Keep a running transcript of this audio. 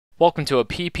Welcome to a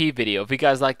PP video. If you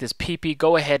guys like this PP,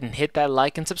 go ahead and hit that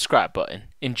like and subscribe button.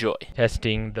 Enjoy.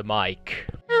 Testing the mic.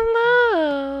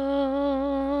 Hello.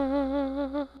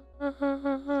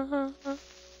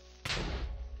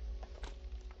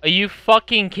 Are you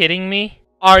fucking kidding me?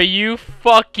 Are you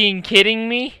fucking kidding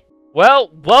me? Well,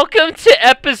 welcome to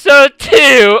episode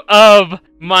 2 of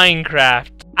Minecraft.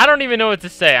 I don't even know what to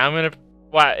say. I'm gonna...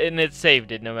 Wow, and it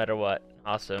saved it no matter what.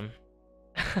 Awesome.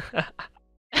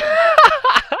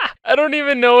 I don't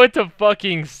even know what to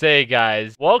fucking say,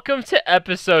 guys. Welcome to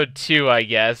episode 2, I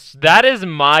guess. That is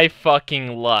my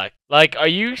fucking luck. Like, are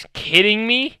you kidding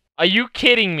me? Are you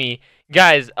kidding me?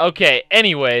 Guys, okay,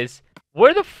 anyways.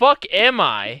 Where the fuck am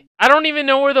I? I don't even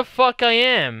know where the fuck I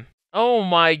am. Oh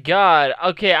my god.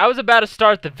 Okay, I was about to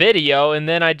start the video, and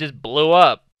then I just blew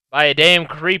up by a damn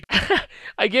creeper.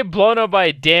 I get blown up by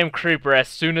a damn creeper as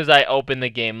soon as I open the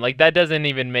game. Like, that doesn't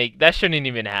even make... That shouldn't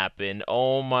even happen.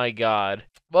 Oh my god.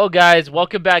 Well, guys,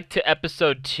 welcome back to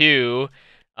episode 2.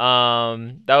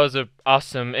 That was an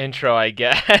awesome intro, I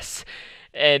guess.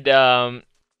 And,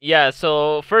 yeah,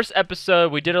 so first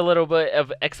episode, we did a little bit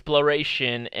of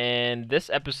exploration, and this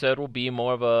episode will be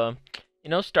more of a, you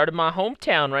know, started my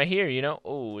hometown right here, you know?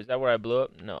 Oh, is that where I blew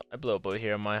up? No, I blew up over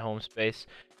here in my home space.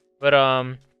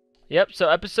 But, yep, so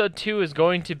episode 2 is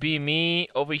going to be me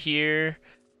over here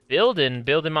building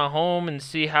my home and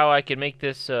see how I can make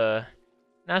this,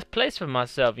 nice place for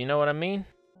myself, you know what I mean?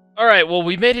 Alright, well,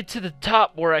 we made it to the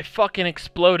top where I fucking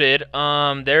exploded.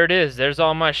 There it is. There's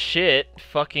all my shit.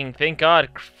 Fucking thank God.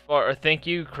 Or thank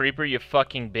you, creeper, you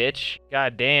fucking bitch.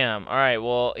 God damn. Alright,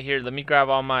 well, here, let me grab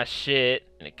all my shit.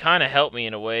 And it kind of helped me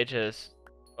in a way, just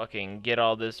fucking get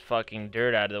all this fucking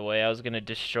dirt out of the way. I was gonna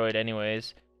destroy it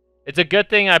anyways. It's a good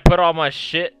thing I put all my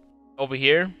shit over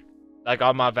here. Like,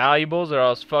 all my valuables, or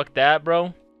else fuck that,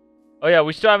 bro. Oh yeah,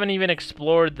 we still haven't even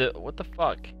explored the... What the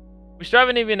fuck? We still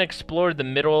haven't even explored the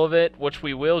middle of it, which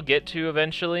we will get to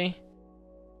eventually.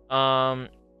 But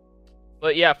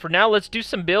yeah, for now, let's do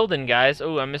some building, guys.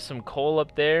 Oh, I missed some coal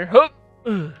up there.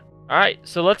 Alright,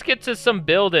 so let's get to some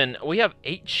building. We have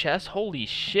 8 chests. Holy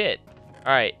shit.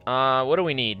 Alright, what do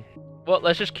we need? Well,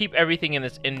 let's just keep everything in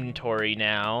this inventory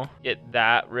now. Get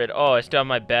that rid... Oh, I still have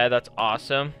my bed. That's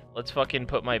awesome. Let's fucking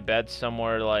put my bed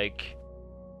somewhere, like...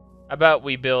 How about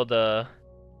we build a...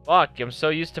 Fuck, I'm so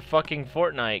used to fucking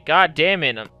Fortnite. God damn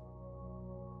it.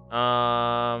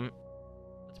 Let's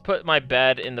put my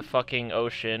bed in the fucking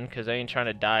ocean, because I ain't trying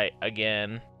to die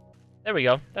again. There we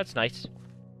go. That's nice.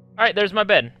 Alright, there's my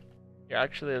bed. Here,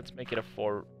 actually, let's make it a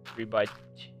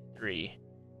 3x3.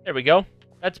 There we go.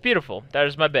 That's beautiful.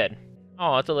 There's my bed.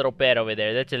 Oh, that's a little bed over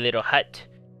there. That's a little hut.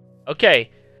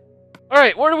 Okay.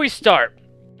 Alright, where do we start?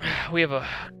 We have a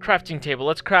crafting table.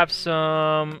 Let's craft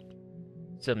some...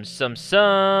 God damn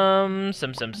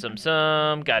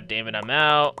it, I'm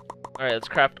out. Alright, let's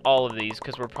craft all of these,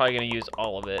 because we're probably going to use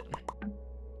all of it.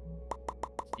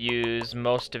 Use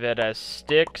most of it as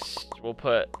sticks. We'll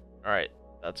put... Alright,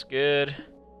 that's good.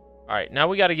 Alright, now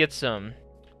we got to get some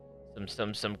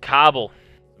cobble. Some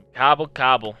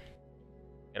cobble.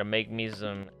 Gotta make me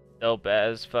some dope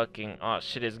as fucking... Oh,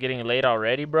 shit, it's getting late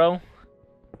already, bro.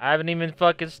 I haven't even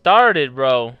fucking started,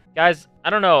 bro. Guys,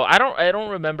 I don't know. I don't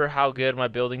remember how good my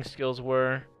building skills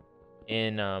were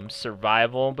in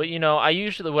survival, but you know,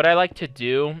 what I like to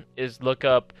do is look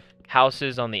up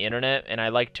houses on the internet, and I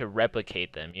like to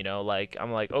replicate them, you know? Like,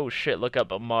 I'm like, oh shit, look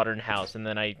up a modern house, and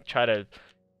then I try to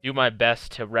do my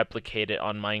best to replicate it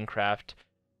on Minecraft.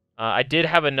 I did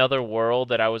have another world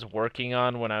that I was working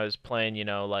on when I was playing, you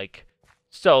know, like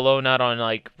solo, not on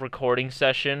like recording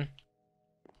session.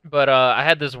 But I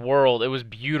had this world. It was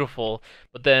beautiful.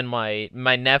 But then my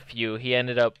nephew, he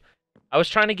ended up... I was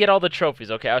trying to get all the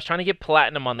trophies, okay? I was trying to get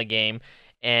platinum on the game.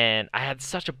 And I had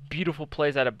such a beautiful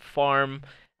place. I had a farm.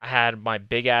 I had my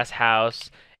big-ass house.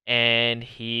 And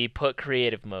he put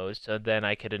creative mode. So then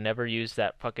I could have never used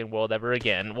that fucking world ever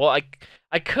again. Well,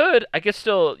 I could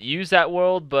still use that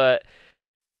world. But,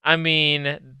 I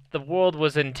mean, the world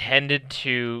was intended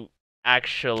to...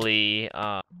 actually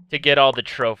to get all the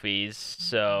trophies,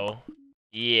 so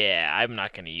yeah, I'm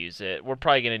not gonna use it. We're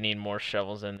probably gonna need more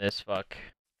shovels than this. Fuck.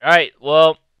 Alright,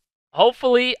 well,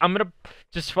 hopefully I'm gonna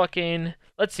just fucking...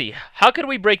 Let's see, how could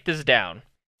we break this down?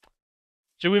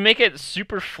 Should we make it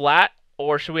super flat,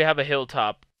 or should we have a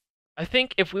hilltop? I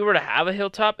think if we were to have a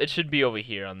hilltop, it should be over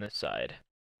here on this side,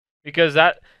 because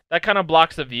that kind of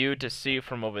blocks the view to see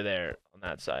from over there on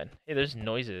that side. Hey, there's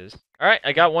noises. Alright,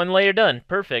 I got one layer done.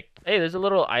 Perfect. Hey, there's a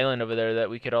little island over there that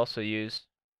we could also use.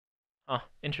 Huh,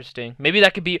 interesting. Maybe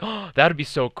that could be... Oh, that would be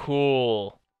so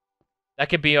cool. That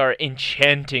could be our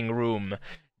enchanting room.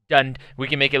 done. We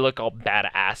can make it look all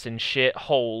badass and shit.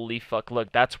 Holy fuck,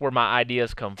 look, that's where my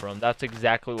ideas come from. That's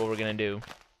exactly what we're gonna do.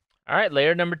 Alright,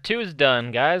 layer number 2 is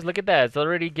done, guys. Look at that. It's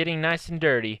already getting nice and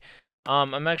dirty.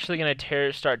 I'm actually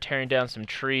gonna start tearing down some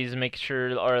trees and make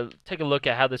sure, or take a look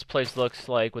at how this place looks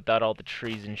like without all the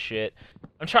trees and shit.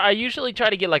 I usually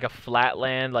try to get like a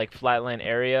flatland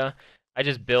area. I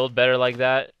just build better like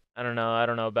that. I don't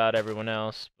know about everyone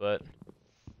else, but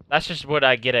that's just what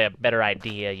I get a better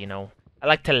idea, you know. I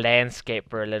like to landscape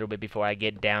for a little bit before I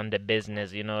get down to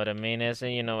business, you know what I mean?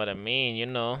 You know what I mean, you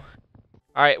know.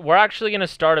 Alright, we're actually gonna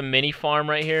start a mini farm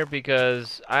right here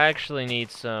because I actually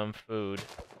need some food.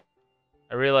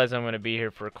 I realize I'm gonna be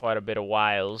here for quite a bit of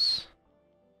whiles.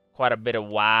 Quite a bit of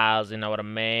whiles, you know what I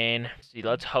mean? See,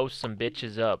 let's host some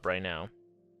bitches up right now.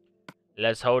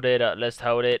 Let's hold it up, let's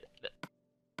hold it.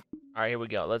 Alright, here we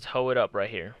go. Let's hoe it up right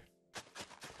here.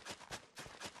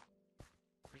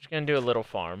 We're just gonna do a little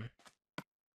farm.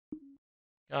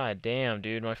 God damn,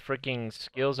 dude, my freaking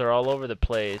skills are all over the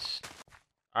place.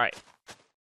 Alright.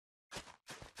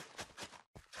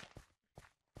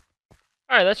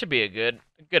 Alright, that should be a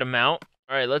good amount.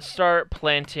 Alright, let's start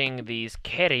planting these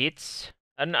carrots.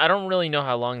 I don't really know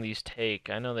how long these take.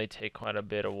 I know they take quite a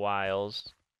bit of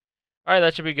whiles. Alright,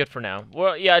 that should be good for now.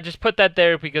 Well, yeah, just put that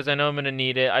there because I know I'm gonna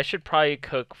need it. I should probably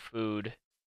cook food.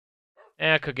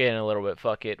 Cook it in a little bit,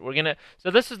 fuck it.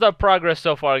 So this is the progress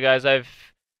so far, guys. I've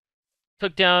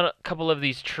took down a couple of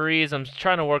these trees. I'm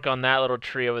trying to work on that little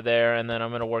tree over there, and then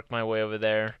I'm gonna work my way over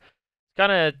there. It's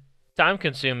kinda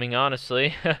time-consuming,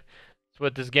 honestly. That's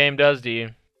what this game does to you.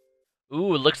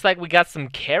 Ooh, looks like we got some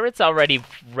carrots already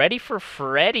ready for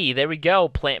Freddy. There we go.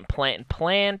 Plant, plant,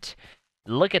 plant.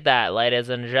 Look at that, ladies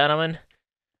and gentlemen.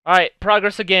 Alright,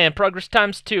 progress again. Progress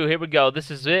times 2. Here we go.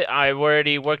 This is it. I've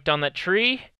already worked on that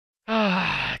tree.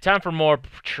 Time for more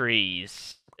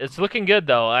trees. It's looking good,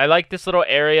 though. I like this little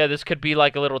area. This could be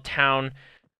like a little town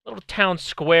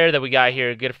square that we got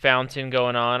here. Good fountain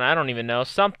going on. I don't even know.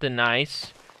 Something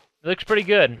nice. It looks pretty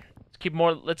good.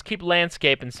 Let's keep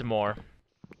landscaping some more.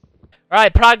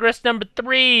 Alright, progress number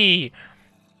 3.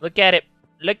 Look at it.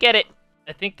 Look at it.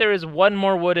 I think there is one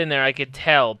more wood in there, I could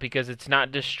tell, because it's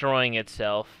not destroying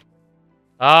itself.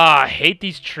 I hate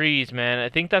these trees, man. I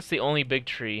think that's the only big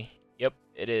tree. Yep,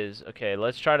 it is. Okay,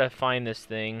 let's try to find this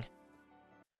thing.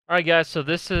 Alright, guys, so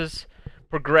this is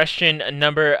progression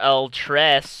number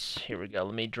tres. Here we go.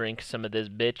 Let me drink some of this,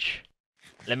 bitch.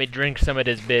 Let me drink some of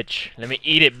this, bitch. Let me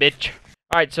eat it, bitch.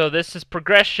 Alright, so this is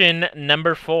progression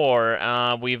number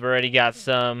 4. We've already got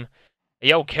some...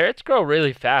 Yo, carrots grow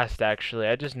really fast, actually.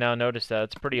 I just now noticed that.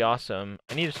 It's pretty awesome.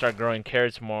 I need to start growing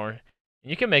carrots more.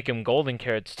 You can make them golden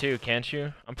carrots, too, can't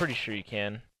you? I'm pretty sure you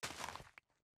can.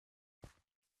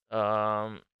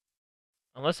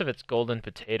 Unless if it's golden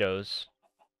potatoes.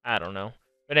 I don't know.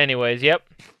 But anyways, yep.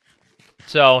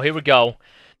 So, here we go.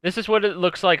 This is what it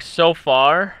looks like so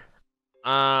far.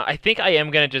 I think I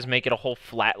am going to just make it a whole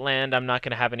flatland. I'm not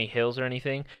going to have any hills or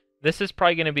anything. This is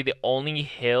probably going to be the only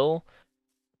hill.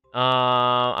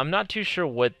 I'm not too sure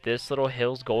what this little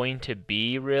hill's going to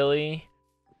be, really.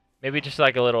 Maybe just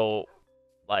like a little,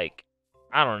 like,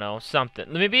 I don't know,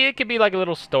 something. Maybe it could be like a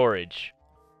little storage.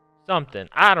 Something.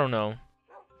 I don't know.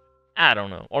 I don't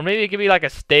know. Or maybe it could be like a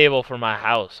stable for my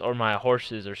house or my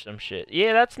horses or some shit.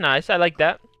 Yeah, that's nice. I like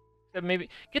that. Maybe.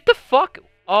 Get the fuck.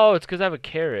 Oh, it's because I have a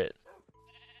carrot.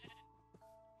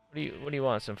 What do you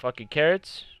want? Some fucking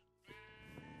carrots?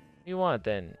 What do you want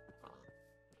then?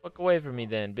 Fuck away from me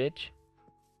then, bitch.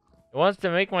 It wants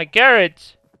to make my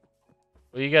carrots.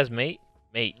 Will you guys mate?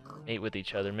 Mate. Mate with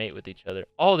each other. Mate with each other.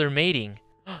 Oh, they're mating.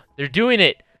 They're doing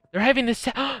it. They're having this.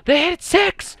 They had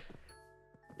sex.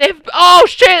 Oh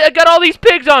shit! I got all these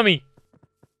pigs on me.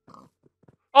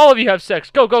 All of you have sex.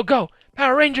 Go, go, go.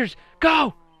 Power Rangers,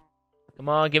 go. Come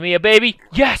on, give me a baby.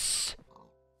 Yes.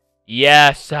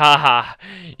 Yes, haha.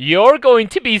 You're going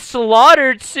to be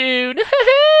slaughtered soon.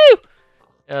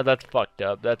 Oh, that's fucked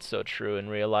up. That's so true in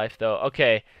real life, though.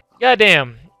 Okay.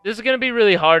 Goddamn. This is gonna be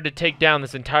really hard to take down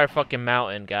this entire fucking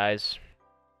mountain, guys.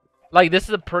 Like, this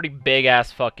is a pretty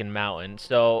big-ass fucking mountain.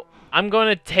 So, I'm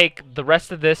gonna take the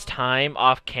rest of this time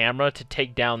off camera to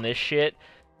take down this shit.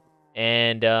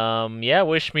 And, yeah,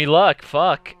 wish me luck.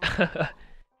 Fuck.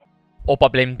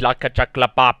 Opa blame blaka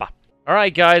chakla papa.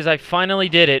 Alright guys, I finally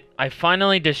did it. I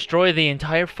finally destroyed the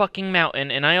entire fucking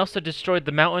mountain, and I also destroyed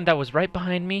the mountain that was right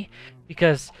behind me,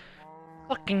 because,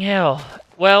 fucking hell.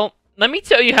 Well, let me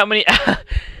tell you how many...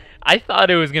 I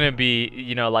thought it was gonna be,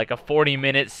 you know, like a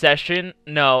 40-minute session.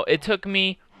 No, it took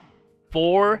me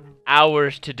 4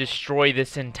 hours to destroy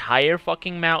this entire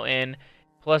fucking mountain,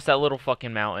 plus that little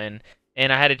fucking mountain,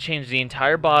 and I had to change the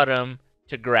entire bottom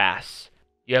to grass.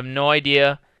 You have no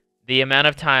idea the amount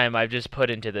of time I've just put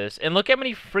into this. And look how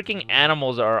many freaking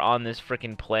animals are on this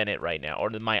freaking planet right now, or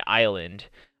my island.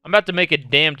 I'm about to make a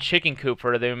damn chicken coop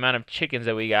for the amount of chickens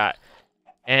that we got.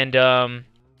 And,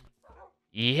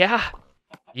 yeah.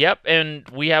 Yep, and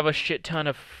we have a shit ton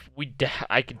of...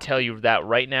 I can tell you that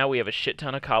right now. We have a shit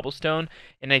ton of cobblestone.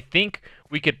 And I think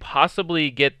we could possibly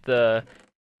get the...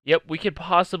 Yep, we could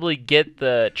possibly get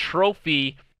the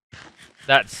trophy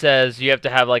that says you have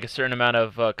to have like a certain amount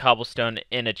of cobblestone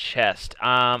in a chest.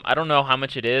 I don't know how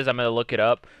much it is. I'm gonna look it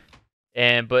up.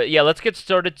 But yeah, let's get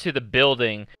started to the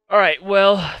building. All right,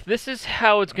 well, this is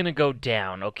how it's gonna go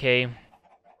down. Okay,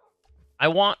 I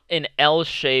want an L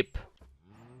shape.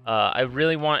 I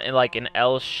really want like an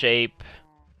L shape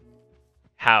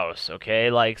house.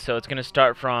 Okay, like so it's gonna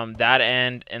start from that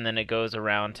end and then it goes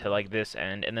around to like this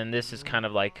end, and then this is kind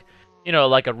of like, you know,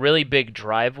 like a really big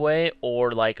driveway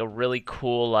or like a really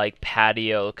cool like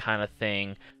patio kind of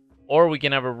thing. Or we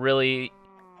can have a really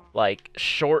like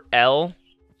short L,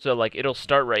 so like it'll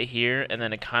start right here and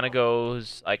then it kind of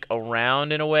goes like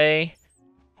around in a way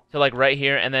to like right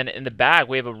here, and then in the back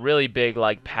we have a really big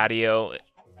like patio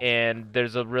and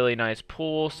there's a really nice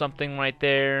pool, something right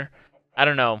there. I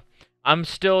don't know. I'm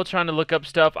still trying to look up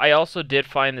stuff. I also did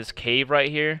find this cave right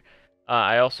here.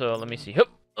 I also, let me see.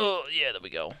 Oh, yeah, there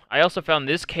we go. I also found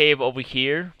this cave over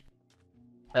here.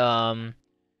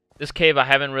 This cave I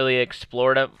haven't really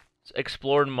explored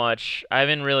much. I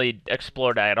haven't really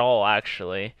explored at all,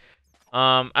 actually.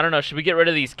 I don't know. Should we get rid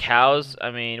of these cows? I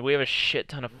mean, we have a shit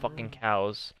ton of fucking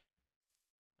cows.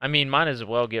 I mean, might as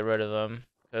well get rid of them.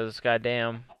 Because,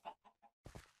 goddamn,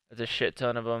 there's a shit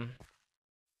ton of them.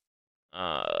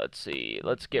 Let's see.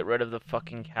 Let's get rid of the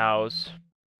fucking cows.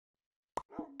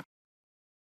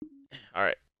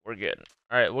 Alright, we're good.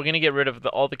 Alright, we're gonna get rid of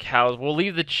all the cows. We'll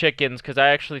leave the chickens, because I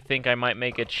actually think I might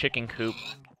make a chicken coop.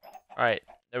 Alright,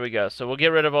 there we go. So we'll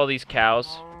get rid of all these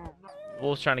cows.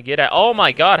 Wolves trying to get at... Oh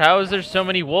my god, how is there so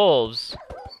many wolves?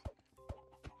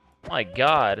 My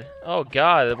god. Oh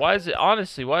god, why is it...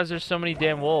 Honestly, why is there so many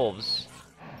damn wolves?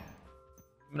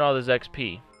 Give me all this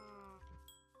XP.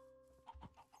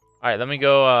 Alright, let me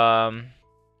go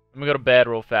to bed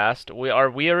real fast.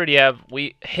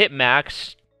 We hit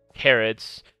max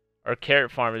carrots. Our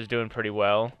carrot farm is doing pretty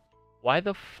well. Why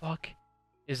the fuck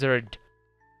is there a...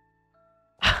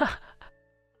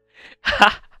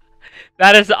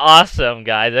 That is awesome,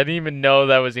 guys. I didn't even know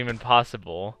that was even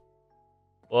possible.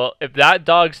 Well, if that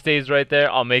dog stays right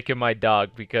there, I'll make him my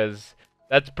dog, because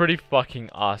that's pretty fucking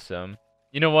awesome.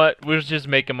 You know what? We're just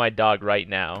making my dog right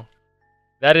now.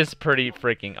 That is pretty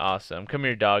freaking awesome. Come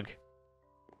here, dog.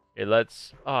 Here,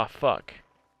 let's... Oh, fuck.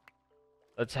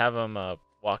 Let's have him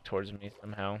walk towards me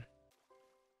somehow.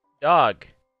 Dog.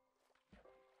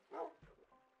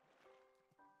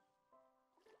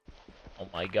 Oh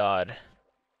my god.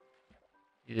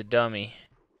 He's a dummy.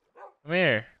 Come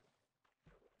here.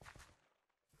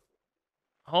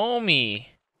 Homie.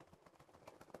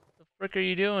 What the frick are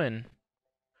you doing?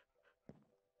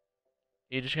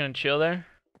 You just gonna chill there?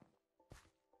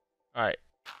 Alright.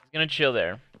 He's gonna chill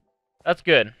there. That's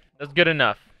good. That's good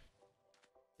enough.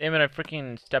 Damn it, I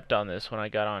freaking stepped on this when I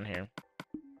got on here.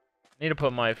 I need to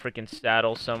put my freaking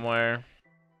saddle somewhere.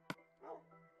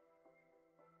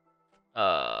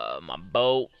 My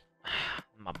boat.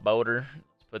 My boater.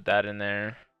 Let's put that in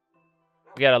there.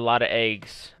 We got a lot of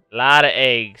eggs. Lot of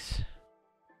eggs.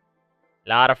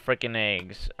 Lot of freaking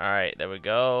eggs. Alright, there we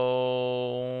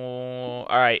go.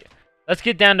 Alright. Let's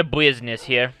get down to business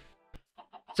here.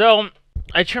 So,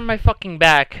 I turned my fucking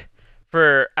back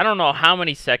for I don't know how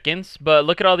many seconds, but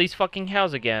look at all these fucking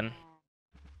cows again.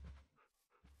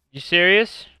 You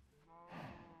serious?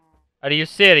 Are you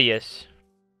serious?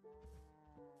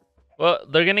 Well,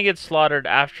 they're gonna get slaughtered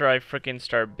after I freaking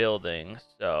start building,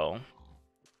 so...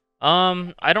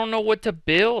 I don't know what to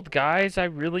build, guys. I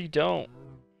really don't.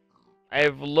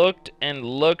 I've looked and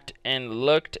looked and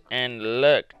looked and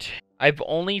looked. I've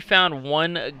only found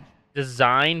one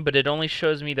design, but it only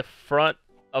shows me the front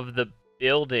of the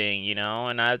building, you know,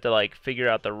 and I have to like figure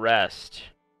out the rest.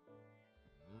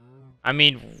 I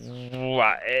mean,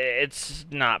 it's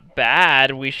not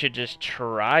bad. We should just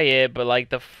try it, but like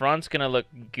the front's gonna look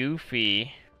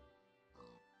goofy.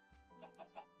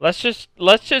 Let's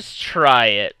just try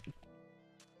it.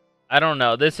 I don't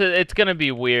know. It's gonna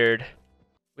be weird.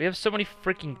 We have so many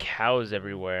freaking cows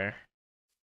everywhere.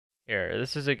 Here,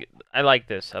 this is I like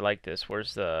this. I like this.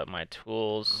 Where's my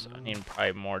tools? I need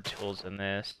probably more tools than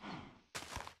this.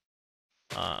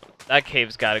 That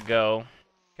cave's gotta go.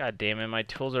 God damn it, my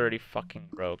tools already fucking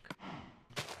broke.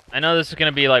 I know this is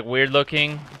gonna be like weird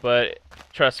looking, but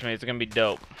trust me, it's gonna be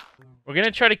dope. We're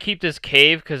gonna try to keep this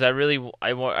cave because I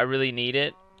really need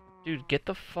it. Dude, get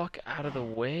the fuck out of the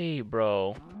way,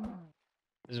 bro.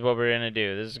 This is what we're gonna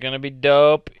do. This is gonna be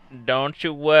dope. Don't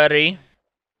you worry.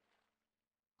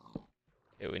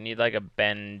 Okay, we need like a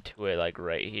bend to it, like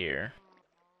right here.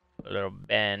 A little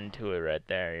bend to it right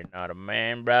there. You're not a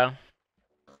man, bro.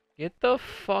 Get the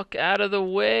fuck out of the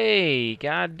way.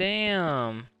 God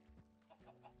damn.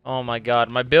 Oh my god,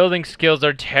 my building skills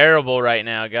are terrible right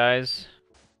now, guys.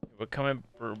 We're coming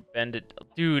for bend it.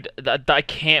 Dude, I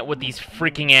can't with these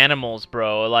freaking animals,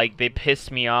 bro. Like, they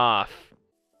piss me off.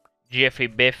 Jiffy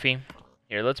Biffy.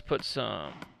 Here, let's put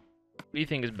some... What do you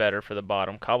think is better for the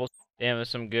bottom? Cobble... Damn, there's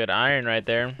some good iron right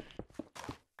there.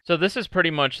 So this is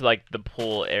pretty much like the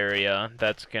pool area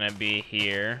that's gonna be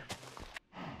here.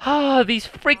 Ah, these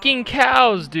freaking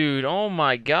cows, dude. Oh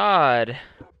my god.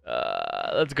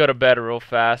 Let's go to bed real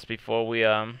fast before we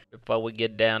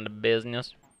get down to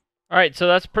business. Alright, so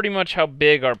that's pretty much how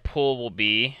big our pool will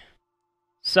be.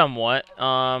 Somewhat.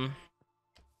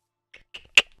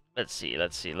 Let's see.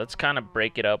 Let's kind of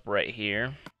break it up right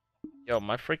here. Yo,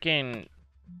 my freaking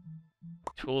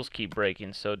tools keep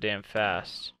breaking so damn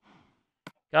fast.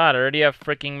 God, I already have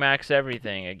freaking max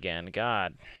everything again.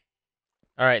 God.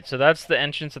 Alright, so that's the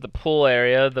entrance of the pool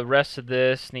area. The rest of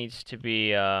this needs to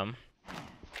be,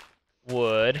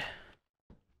 wood.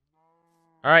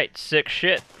 Alright, sick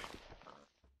shit.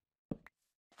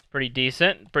 Pretty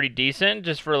decent,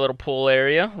 just for a little pool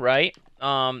area, right?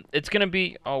 It's gonna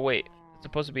be, oh wait, it's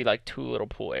supposed to be like 2 little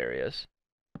pool areas.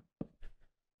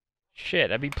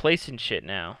 Shit, I'd be placing shit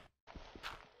now.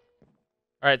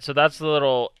 Alright, so that's the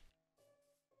little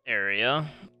area.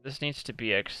 This needs to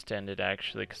be extended,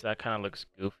 actually, because that kind of looks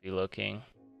goofy looking.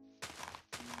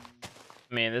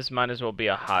 I mean, this might as well be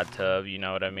a hot tub, you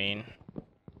know what I mean?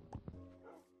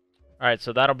 Alright,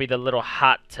 so that'll be the little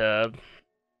hot tub.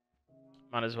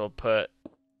 Might as well put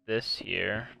this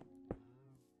here.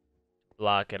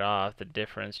 Block it off, the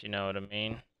difference, you know what I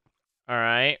mean?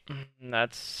 Alright,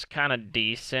 that's kind of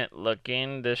decent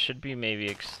looking. This should be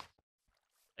maybe...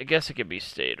 I guess it could be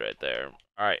stayed right there.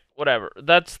 Alright, whatever.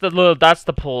 That's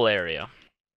the pool area.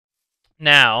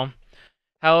 Now,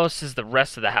 how else is the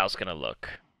rest of the house gonna look?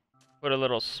 Put a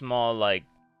little small, like,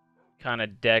 kind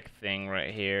of deck thing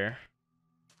right here.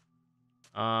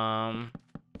 Gonna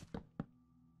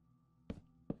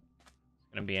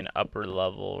be an upper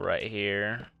level right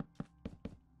here.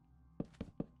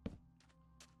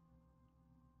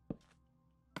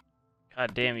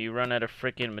 God damn, you run out of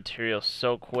freaking material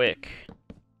so quick.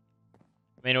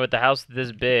 I mean, with the house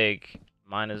this big,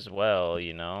 might as well,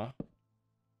 you know.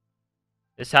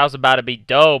 This house about to be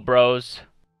dope, bros.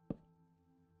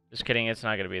 Just kidding, it's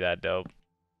not gonna be that dope.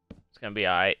 It's gonna be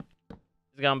alright.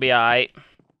 It's gonna be alright.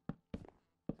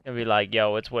 It's gonna be like,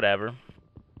 yo, it's whatever.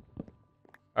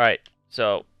 Alright.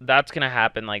 So, that's going to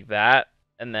happen like that,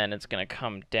 and then it's going to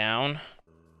come down.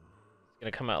 It's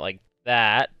going to come out like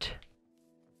that.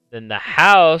 Then the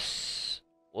house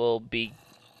will be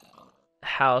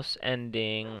house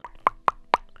ending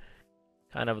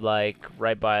kind of like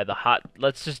right by the hot...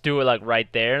 Let's just do it like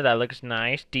right there. That looks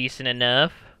nice, decent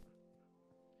enough.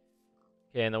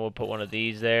 Okay, and then we'll put one of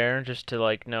these there just to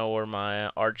like know where my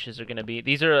arches are going to be.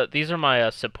 These are my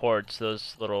supports,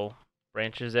 those little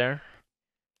branches there.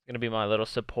 Gonna be my little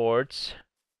supports.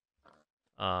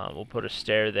 We'll put a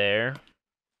stair there.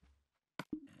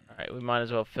 Alright, we might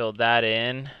as well fill that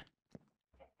in.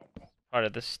 Part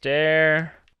of the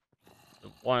stair.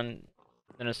 One,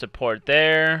 then a support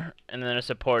there, and then a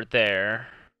support there.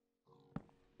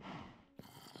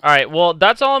 Alright, well,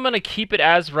 that's all I'm gonna keep it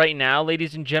as right now,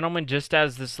 ladies and gentlemen, just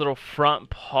as this little front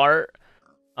part.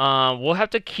 We'll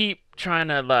have to keep trying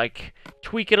to, like,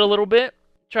 tweak it a little bit.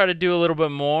 Try to do a little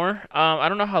bit more. I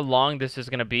don't know how long this is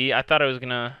gonna be. I thought I was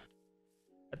gonna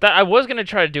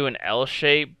try to do an L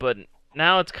shape, but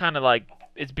now it's kind of like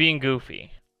it's being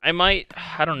goofy. I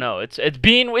don't know. It's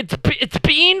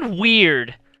being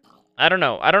weird. I don't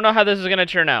know how this is gonna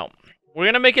turn out. We're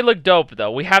gonna make it look dope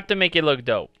though. We have to make it look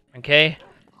dope. Okay?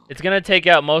 It's gonna take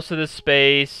out most of this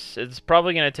space. It's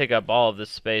probably gonna take up all of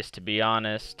this space, to be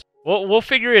honest. We'll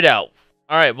figure it out.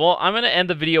 All right. Well, I'm gonna end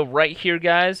the video right here,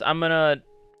 guys. I'm gonna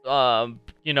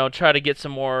you know, try to get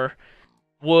some more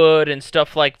wood and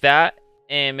stuff like that,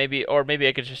 and maybe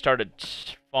I could just start a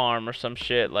farm or some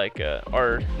shit, like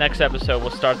or next episode we'll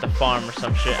start the farm or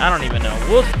some shit. I don't even know.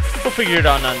 We'll figure it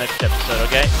out on the next episode,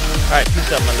 okay? All right,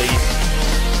 peace out, my ladies.